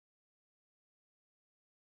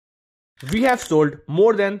We have sold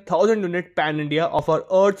more than 1000 units pan-India of our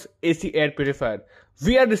Earth's AC Air Purifier.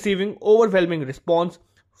 We are receiving overwhelming response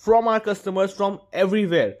from our customers from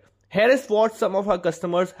everywhere. Here is what some of our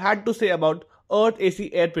customers had to say about Earth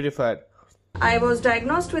AC Air Purifier. I was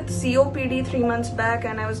diagnosed with COPD 3 months back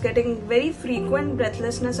and I was getting very frequent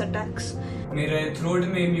breathlessness attacks. मेरे throat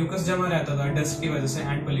में mucus जमा रहता था dust की वजह से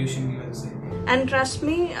and pollution की वजह से. And trust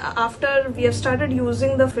me, after we have started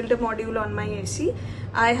using the filter module on my AC,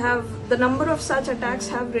 the number of such attacks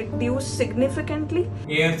have reduced significantly.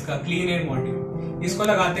 Air का क्लीन एयर मॉड्यूल इसको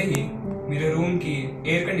लगाते ही मेरे रूम की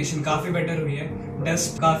एयर कंडीशन काफी better हुई है,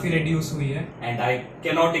 डस्ट काफी reduce हुई है. And I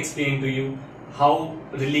cannot explain to you how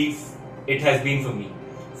relief it has been for me.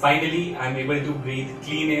 Finally, I'm able to breathe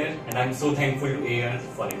clean air and I'm so thankful to AIR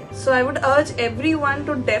for it. So I would urge everyone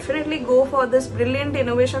to definitely go for this brilliant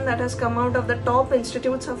innovation that has come out of the top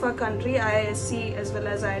institutes of our country, IISc as well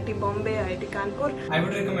as IIT Bombay, IIT Kanpur. I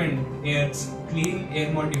would recommend AIR's clean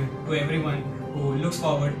air module to everyone who looks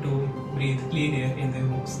forward to breathe clean air in their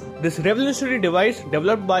homes. This revolutionary device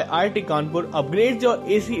developed by IIT Kanpur upgrades your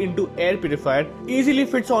AC into air purifier, easily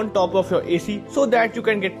fits on top of your AC so that you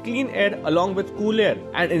can get clean air along with cool air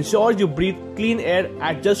and ensures you breathe clean air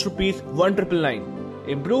at just ₹1,999.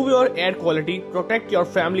 Improve your air quality, protect your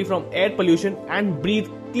family from air pollution and breathe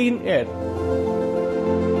clean air.